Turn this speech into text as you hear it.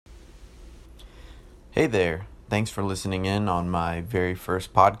Hey there. Thanks for listening in on my very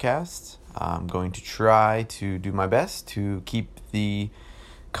first podcast. I'm going to try to do my best to keep the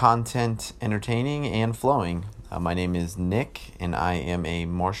content entertaining and flowing. My name is Nick, and I am a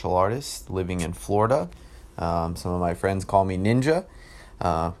martial artist living in Florida. Some of my friends call me Ninja,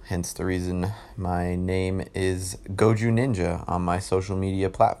 hence the reason my name is Goju Ninja on my social media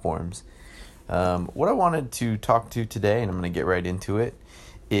platforms. What I wanted to talk to today, and I'm going to get right into it,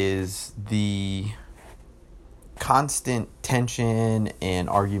 is the constant tension and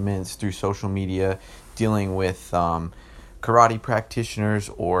arguments through social media dealing with karate practitioners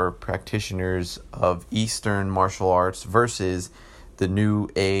or practitioners of Eastern martial arts versus the new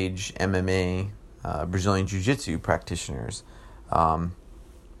age MMA Brazilian Jiu-Jitsu practitioners. I'm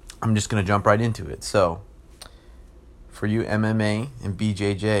just going to jump right into it. So, for you MMA and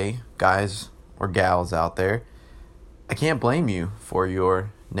BJJ guys or gals out there, I can't blame you for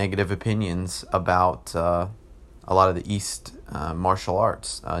your negative opinions about a lot of the East martial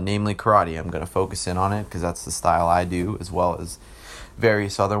arts, namely karate. I'm going to focus in on it because that's the style I do, as well as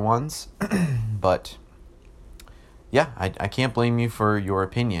various other ones. But yeah, I can't blame you for your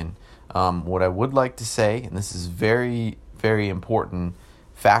opinion. What I would like to say, and this is very, very important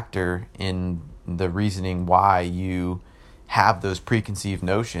factor in the reasoning why you have those preconceived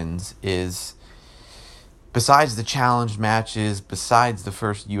notions, is besides the challenge matches, besides the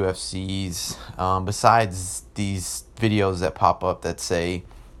first UFCs, besides these videos that pop up that say,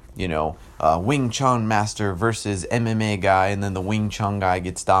 Wing Chun master versus MMA guy, and then the Wing Chun guy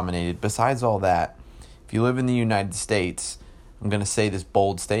gets dominated. Besides all that, if you live in the United States, I'm going to say this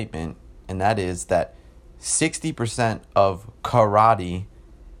bold statement, and that is that 60% of karate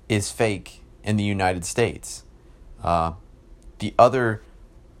is fake in the United States. The other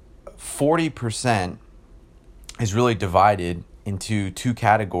 40% is really divided into two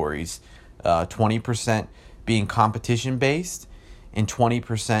categories, 20% being competition-based and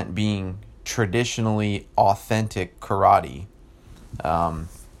 20% being traditionally authentic karate.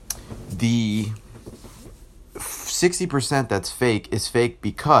 The 60% that's fake is fake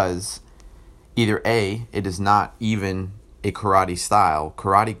because either A, it is not even a karate style.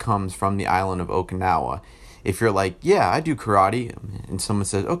 Karate comes from the island of Okinawa. If you're like, yeah, I do karate, and someone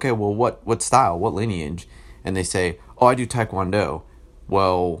says, okay, well, what style, what lineage? And they say, oh, I do Taekwondo.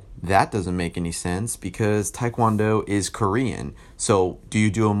 Well, that doesn't make any sense because Taekwondo is Korean. So do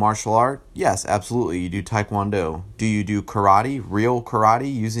you do a martial art? Yes, absolutely. You do Taekwondo. Do you do karate, real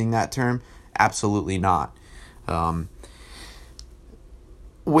karate, using that term? Absolutely not.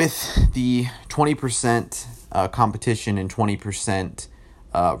 With the 20% competition and 20%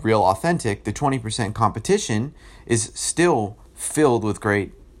 real authentic, the 20% competition is still filled with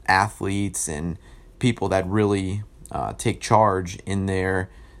great athletes and people that really take charge in their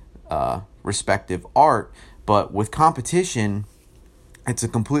respective art. But with competition, it's a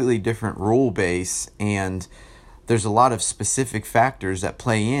completely different rule base, and there's a lot of specific factors that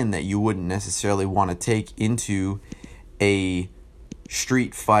play in that you wouldn't necessarily want to take into a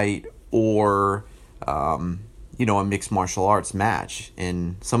street fight or a mixed martial arts match.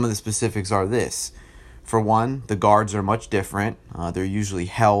 And some of the specifics are this. For one, the guards are much different. They're usually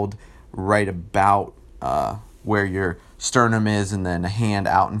held right about where your sternum is, and then a hand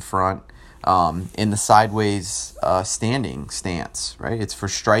out in front in the sideways standing stance, right? It's for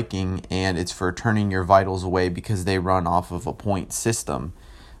striking, and it's for turning your vitals away because they run off of a point system.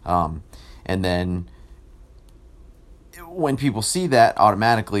 And then when people see that,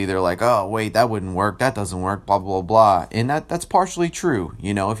 automatically they're like, oh, wait, that wouldn't work, that doesn't work, blah, blah, blah. And that's partially true.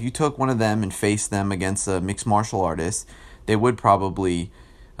 If you took one of them and faced them against a mixed martial artist, they would probably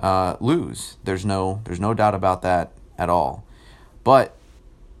lose. There's no doubt about that at all. But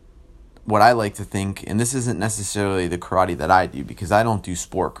what I like to think, and this isn't necessarily the karate that I do, because I don't do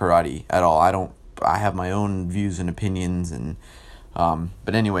sport karate at all. I have my own views and opinions, and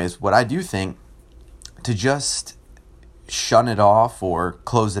but anyways, what I do think, to just shun it off or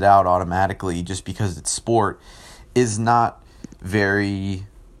close it out automatically just because it's sport, is not very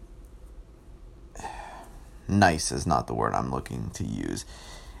nice, is not the word I'm looking to use.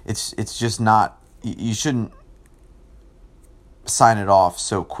 It's just not, you shouldn't sign it off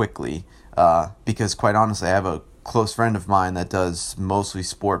so quickly, because quite honestly, I have a close friend of mine that does mostly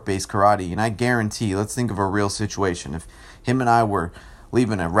sport-based karate, and I guarantee, let's think of a real situation. If him and I were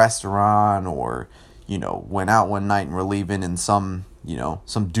leaving a restaurant, or went out one night and we're leaving, and some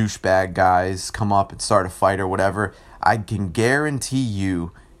douchebag guys come up and start a fight or whatever, I can guarantee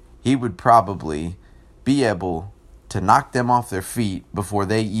you he would probably be able to knock them off their feet before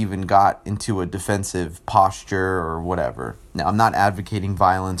they even got into a defensive posture or whatever. Now, I'm not advocating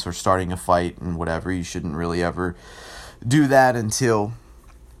violence or starting a fight and whatever. You shouldn't really ever do that until,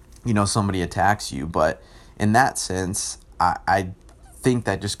 somebody attacks you. But in that sense, I think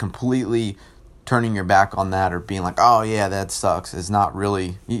that just completely turning your back on that or being like, oh yeah, that sucks, is not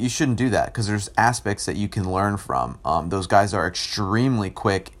really, you shouldn't do that, because there's aspects that you can learn from. Those guys are extremely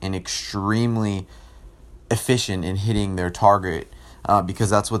quick and extremely efficient in hitting their target, because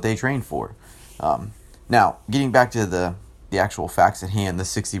that's what they train for. Now, getting back to the actual facts at hand, the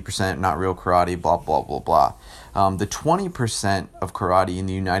 60% not real karate, blah, blah, blah, blah. The 20% of karate in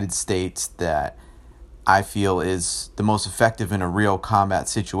the United States that I feel is the most effective in a real combat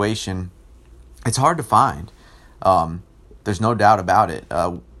situation, it's hard to find. There's no doubt about it.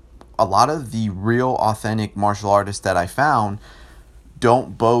 A lot of the real authentic martial artists that I found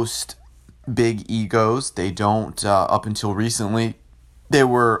don't boast big egos. They don't, up until recently, they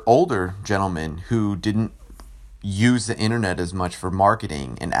were older gentlemen who didn't use the internet as much for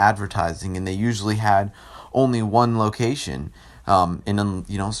marketing and advertising, and they usually had only one location in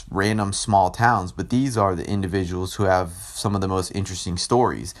random small towns. But these are the individuals who have some of the most interesting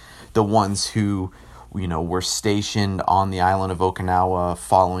stories. The ones who, were stationed on the island of Okinawa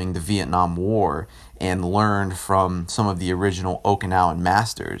following the Vietnam War and learned from some of the original Okinawan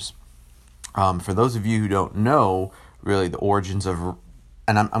masters. For those of you who don't know really the origins of,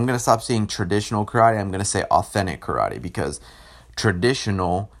 and I'm going to stop saying traditional karate, I'm going to say authentic karate, because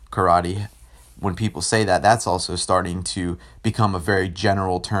traditional karate, when people say that, that's also starting to become a very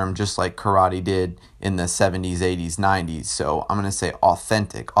general term, just like karate did in the 70s, 80s, 90s. So I'm going to say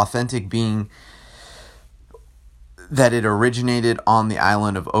authentic. Authentic being that it originated on the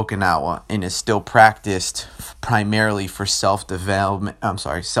island of Okinawa and is still practiced primarily for self-defense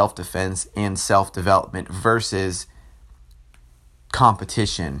and self-development versus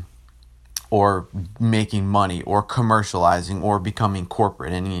competition or making money or commercializing or becoming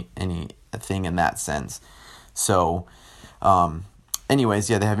corporate, anything in that sense. So anyways,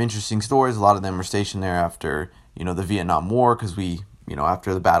 yeah, they have interesting stories. A lot of them were stationed there after, the Vietnam War, because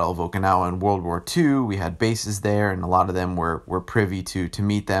after the Battle of Okinawa in World War II, we had bases there, and a lot of them were privy to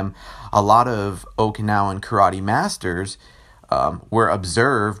meet them. A lot of Okinawan karate masters were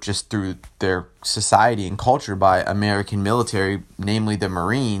observed just through their society and culture by American military, namely the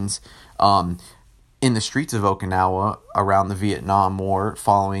Marines, in the streets of Okinawa around the Vietnam War,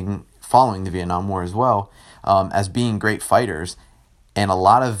 following the Vietnam War as well, as being great fighters. And a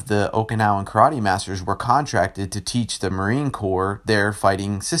lot of the Okinawan karate masters were contracted to teach the Marine Corps their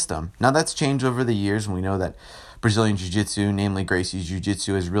fighting system. Now, that's changed over the years, and we know that Brazilian Jiu-Jitsu, namely Gracie's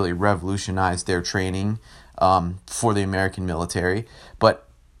Jiu-Jitsu, has really revolutionized their training for the American military. But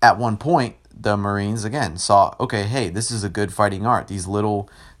at one point, the Marines, again, saw, okay, hey, this is a good fighting art. These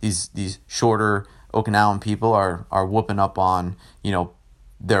shorter Okinawan people are whooping up on,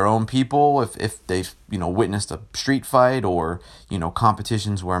 their own people if they've witnessed a street fight or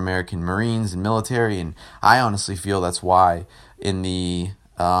competitions where American Marines and military. And I honestly feel that's why in the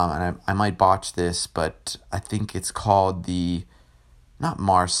and I might botch this, but I think it's called the, not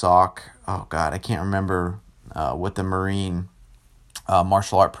MARSOC, oh god, I can't remember what the Marine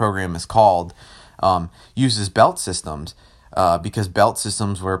martial art program is called, uses belt systems, because belt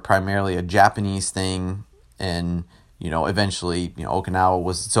systems were primarily a Japanese thing. And eventually, Okinawa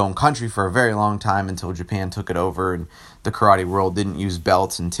was its own country for a very long time until Japan took it over, and the karate world didn't use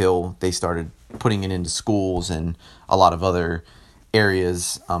belts until they started putting it into schools and a lot of other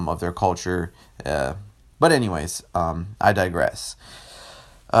areas of their culture. But anyways, I digress.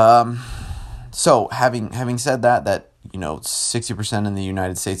 So having said that 60% in the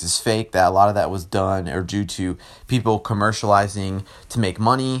United States is fake, that a lot of that was done or due to people commercializing to make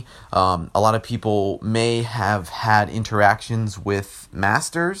money. A lot of people may have had interactions with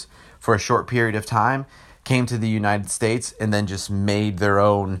masters for a short period of time, came to the United States, and then just made their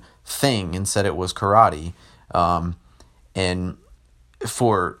own thing and said it was karate. And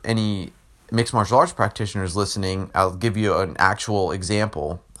for any mixed martial arts practitioners listening, I'll give you an actual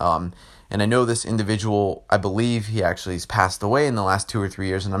example. And I know this individual, I believe he actually has passed away in the last 2 or 3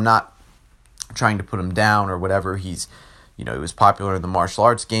 years, and I'm not trying to put him down or whatever. He's, he was popular in the martial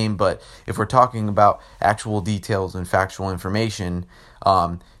arts game, but if we're talking about actual details and factual information,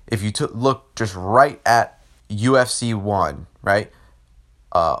 if you look just right at UFC 1, right?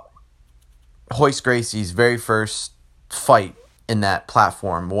 Royce Gracie's very first fight in that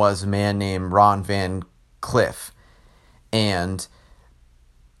platform was a man named Ron Van Cliff. And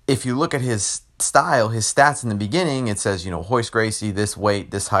if you look at his style, his stats in the beginning, it says, Royce Gracie, this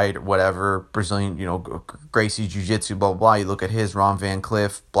weight, this height, whatever, Brazilian, Gracie Jiu-Jitsu, blah, blah, blah. You look at his, Ron Van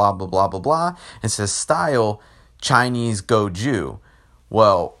Cliff, blah, blah, blah, blah, blah. It says style, Chinese Goju.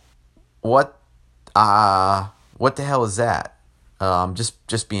 Well, what the hell is that?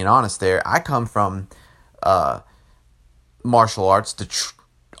 Just being honest there. I come from martial arts, the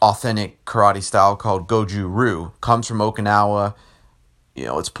authentic karate style called Goju Ryu. Comes from Okinawa.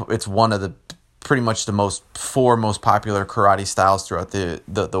 It's one of the pretty much the four most popular karate styles throughout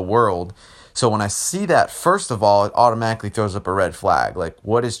the world. So when I see that, first of all, it automatically throws up a red flag. Like,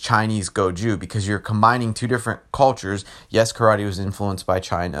 what is Chinese Goju? Because you're combining two different cultures. Yes, karate was influenced by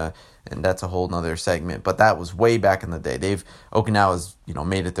China, and that's a whole nother segment. But that was way back in the day. Okinawa's,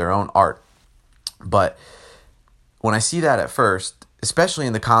 made it their own art. But when I see that at first, especially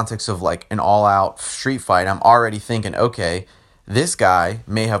in the context of like an all-out street fight, I'm already thinking, okay, this guy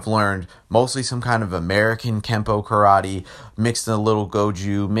may have learned mostly some kind of American Kempo karate, mixed in a little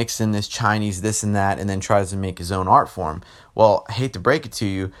Goju, mixed in this Chinese this and that, and then tries to make his own art form. Well, I hate to break it to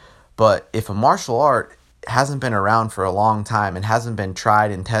you, but if a martial art hasn't been around for a long time and hasn't been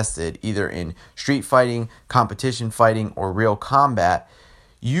tried and tested either in street fighting, competition fighting, or real combat,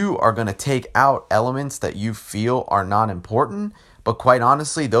 you are going to take out elements that you feel are not important, but quite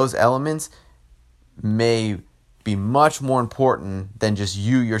honestly, those elements may be much more important than just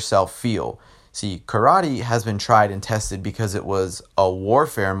you yourself feel. See, karate has been tried and tested because it was a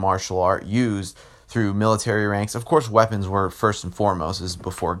warfare martial art used through military ranks. Of course, weapons were first and foremost, this is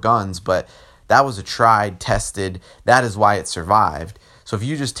before guns, but that was a tried, tested, that is why it survived. So if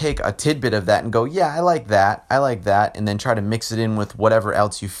you just take a tidbit of that and go, yeah, I like that, and then try to mix it in with whatever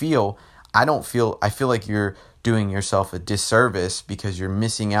else you feel, I feel like you're doing yourself a disservice because you're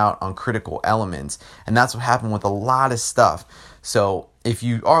missing out on critical elements. And that's what happened with a lot of stuff. So if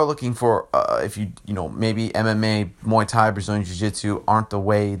you are looking for, maybe MMA, Muay Thai, Brazilian Jiu-Jitsu aren't the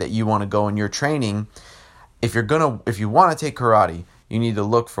way that you want to go in your training, if you want to take karate, you need to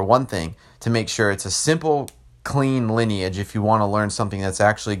look for one thing, to make sure it's a simple, clean lineage if you want to learn something that's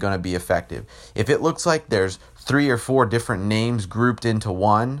actually going to be effective. If it looks like there's 3 or 4 different names grouped into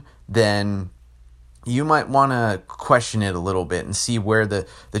one, then you might want to question it a little bit and see where the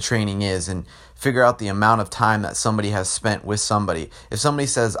training is and figure out the amount of time that somebody has spent with somebody. If somebody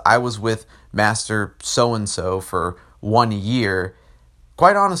says, I was with Master so-and-so for 1 year,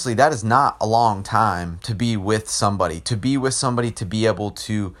 quite honestly, that is not a long time to be with somebody. To be able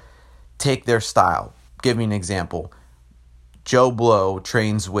to take their style. Give me an example. Joe Blow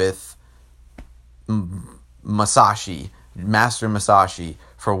trains with Master Masashi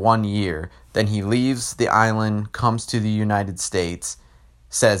for 1 year. Then he leaves the island, comes to the United States,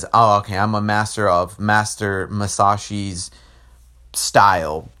 says, oh, okay, I'm a master of Master Masashi's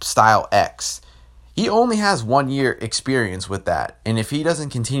style X. He only has 1 year experience with that. And if he doesn't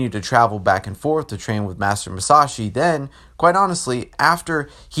continue to travel back and forth to train with Master Masashi, then, quite honestly, after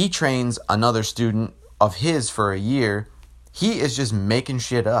he trains another student of his for a year, he is just making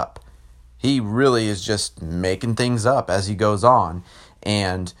shit up. He really is just making things up as he goes on.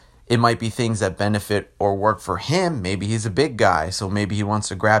 And it might be things that benefit or work for him. Maybe he's a big guy, so maybe he wants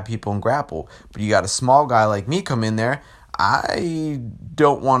to grab people and grapple. But you got a small guy like me come in there. I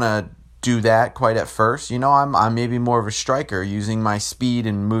don't want to do that quite at first. I'm maybe more of a striker, using my speed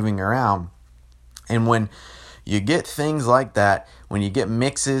and moving around. And when you get things like that, when you get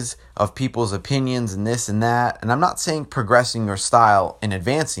mixes of people's opinions and this and that, and I'm not saying progressing your style and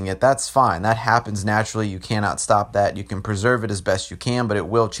advancing it, that's fine. That happens naturally. You cannot stop that. You can preserve it as best you can, but it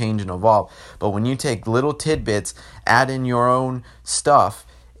will change and evolve. But when you take little tidbits, add in your own stuff,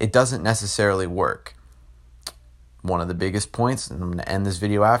 it doesn't necessarily work. One of the biggest points, and I'm going to end this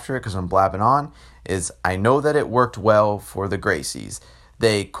video after it because I'm blabbing on, is I know that it worked well for the Gracies.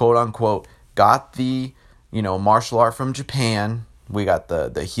 They, quote unquote, got the martial art from Japan. We got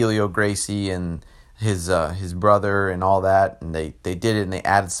the Helio Gracie and his brother and all that, and they did it and they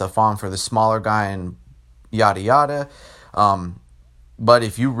added stuff on for the smaller guy and yada yada. But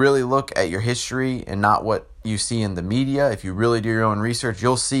if you really look at your history and not what you see in the media, if you really do your own research,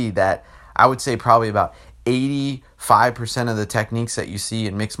 you'll see that I would say probably about 85% of the techniques that you see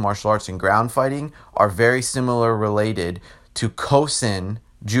in mixed martial arts and ground fighting are very similar related to Kosen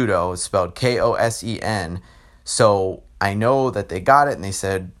Judo. It's spelled Kosen. So I know that they got it and they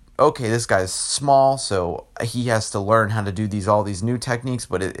said, okay, this guy's small, so he has to learn how to do all these new techniques,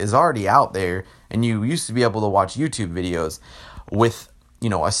 but it is already out there, and you used to be able to watch YouTube videos with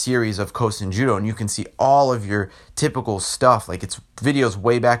a series of Kosen Judo, and you can see all of your typical stuff. Like, it's videos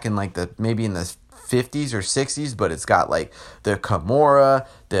way back in maybe in the 50s or 60s, but it's got like the Kimura,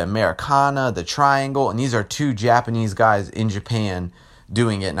 the Americana, the Triangle, and these are two Japanese guys in Japan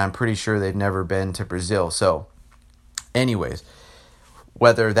doing it, and I'm pretty sure they've never been to Brazil. So anyways,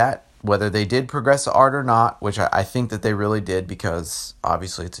 whether they did progress the art or not, which I think that they really did, because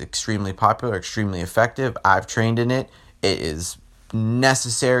obviously it's extremely popular, extremely effective. I've trained in it. It is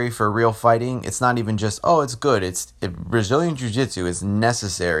necessary for real fighting. It's not even just, oh, it's good. Brazilian Jiu-Jitsu is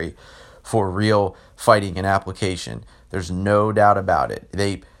necessary for real fighting and application. There's no doubt about it.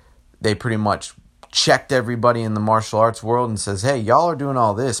 They pretty much checked everybody in the martial arts world and says, hey, y'all are doing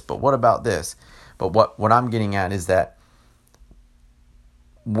all this, but what about this? But what I'm getting at is that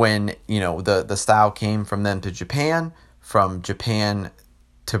when, the style came from them to Japan, from Japan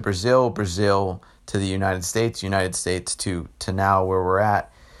to Brazil, Brazil to the United States to now where we're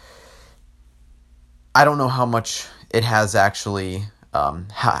at, I don't know how much it has actually,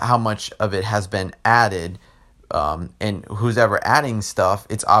 how much of it has been added, and who's ever adding stuff,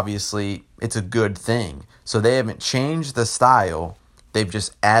 it's a good thing. So they haven't changed the style, they've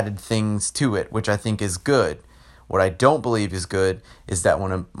just added things to it, which I think is good. What I don't believe is good is that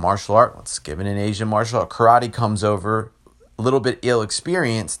when a martial art, let's give it an Asian martial art, karate comes over, a little bit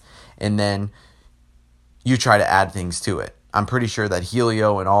ill-experienced, and then you try to add things to it. I'm pretty sure that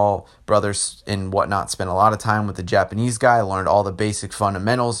Helio and all brothers and whatnot spent a lot of time with the Japanese guy, learned all the basic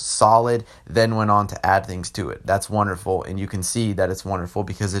fundamentals, solid, then went on to add things to it. That's wonderful, and you can see that it's wonderful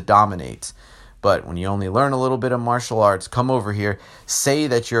because it dominates. But when you only learn a little bit of martial arts, come over here, say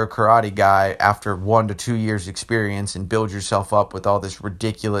that you're a karate guy after 1 to 2 years experience and build yourself up with all this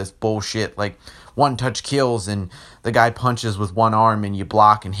ridiculous bullshit like one touch kills and the guy punches with one arm and you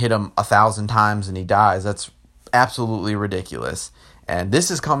block and hit him 1,000 times and he dies. That's absolutely ridiculous. And this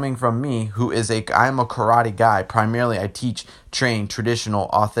is coming from me, I'm a karate guy. Primarily, I teach, train traditional,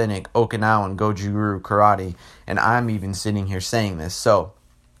 authentic Okinawan Goju-Ryu karate, and I'm even sitting here saying this. So,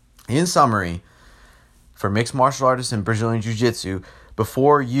 in summary, for mixed martial artists and Brazilian Jiu-Jitsu,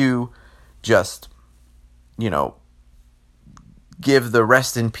 before you just, give the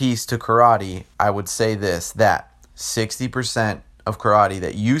rest in peace to karate, I would say this, that 60% of karate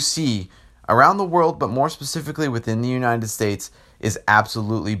that you see around the world, but more specifically within the United States, is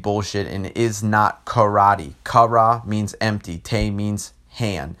absolutely bullshit and is not karate. Kara means empty. Te means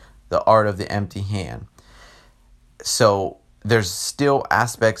hand. The art of the empty hand. So there's still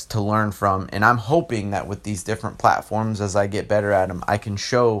aspects to learn from, and I'm hoping that with these different platforms, as I get better at them, I can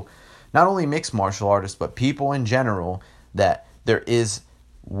show not only mixed martial artists, but people in general, that there is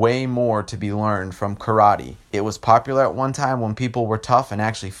way more to be learned from karate. It was popular at one time when people were tough and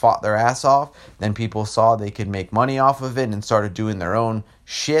actually fought their ass off. Then people saw they could make money off of it and started doing their own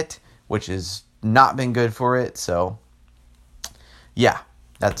shit, which has not been good for it. So, yeah,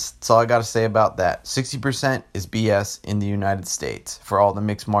 that's all I got to say about that. 60% is BS in the United States for all the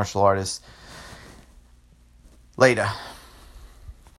mixed martial artists. Later.